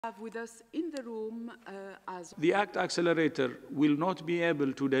Have with us in the room The ACT Accelerator will not be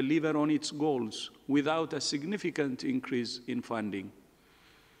able to deliver on its goals without a significant increase in funding.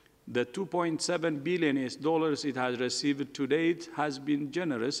 The $2.7 billion it has received to date has been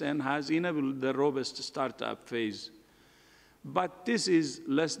generous and has enabled the robust startup phase. But this is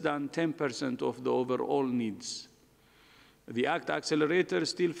less than 10% of the overall needs. The ACT Accelerator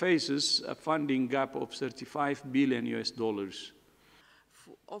still faces a funding gap of $35 billion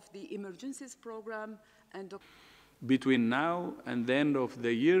of the emergencies program and between now and the end of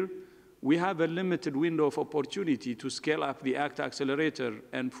the year, we have a limited window of opportunity to scale up the ACT Accelerator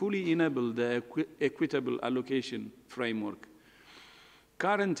and fully enable the equitable allocation framework.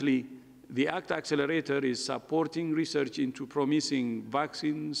 Currently, the ACT Accelerator is supporting research into promising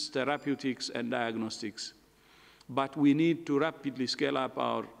vaccines, therapeutics, and diagnostics. But we need to rapidly scale up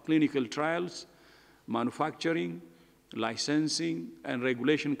our clinical trials, manufacturing, licensing, and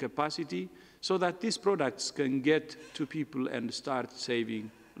regulation capacity so that these products can get to people and start saving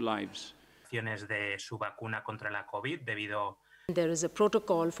lives. De su vacuna contra la COVID debido. There is a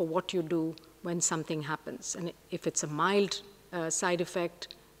protocol for what you do when something happens. And if it's a mild side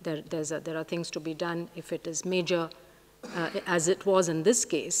effect, there are things to be done. If it is major, as it was in this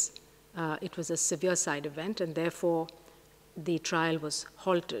case, it was a severe side event, and therefore the trial was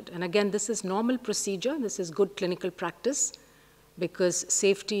halted. And again, this is normal procedure. This is good clinical practice because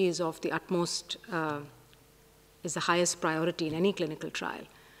safety is of the utmost, is the highest priority in any clinical trial.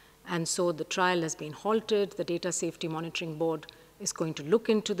 And so the trial has been halted. The Data Safety Monitoring Board is going to look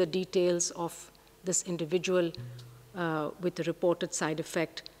into the details of this individual with the reported side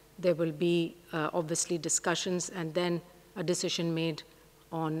effect. There will be obviously discussions and then a decision made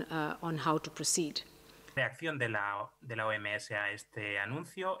on how to proceed. Reacción de la OMS a este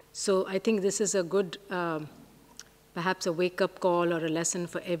anuncio. So I think this is a good, perhaps a wake-up call or a lesson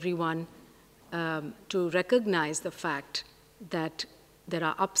for everyone to recognize the fact that there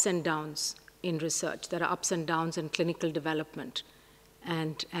are ups and downs in research, there are ups and downs in clinical development,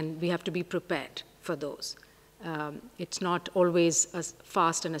 and we have to be prepared for those. It's not always a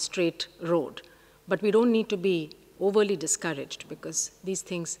fast and a straight road, but we don't need to be overly discouraged because these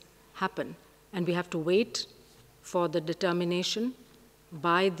things happen. And we have to wait for the determination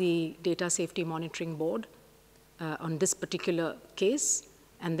by the Data Safety Monitoring Board on this particular case,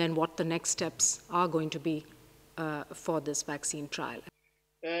 and then what the next steps are going to be for this vaccine trial.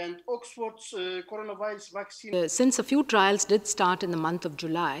 And Oxford's coronavirus vaccine. Since a few trials did start in the month of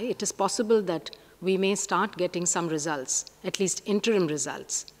July, it is possible that we may start getting some results, at least interim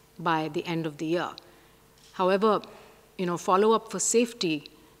results, by the end of the year. However, follow-up for safety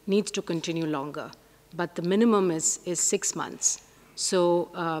needs to continue longer, but the minimum is 6 months. So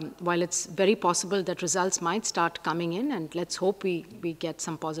while it's very possible that results might start coming in, and let's hope we get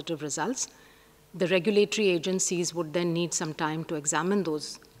some positive results, the regulatory agencies would then need some time to examine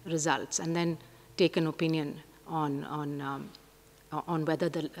those results and then take an opinion on whether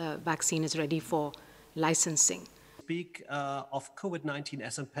the vaccine is ready for licensing. Speak of COVID-19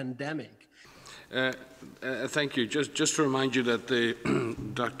 as a pandemic. Thank you. Just to remind you that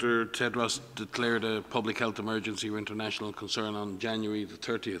Dr. Tedros declared a public health emergency of international concern on January the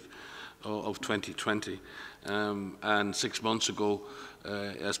 30th of 2020. And 6 months ago,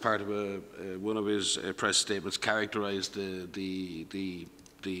 as part of one of his press statements, characterized the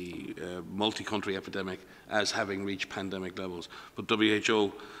multi-country epidemic as having reached pandemic levels. But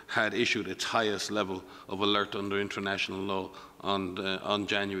WHO had issued its highest level of alert under international law on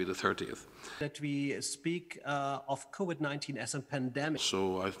January the 30th. That we speak of COVID-19 as a pandemic.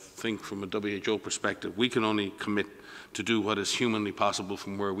 So I think from a WHO perspective, we can only commit to do what is humanly possible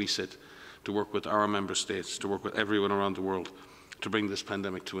from where we sit, to work with our member states, to work with everyone around the world to bring this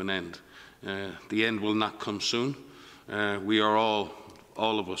pandemic to an end. The end will not come soon. We are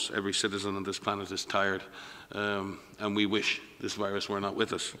all of us, every citizen on this planet is tired, and we wish this virus were not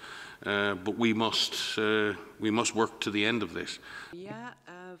with us. But we must work to the end of this. Yeah,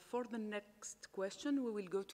 for the next question, we will go to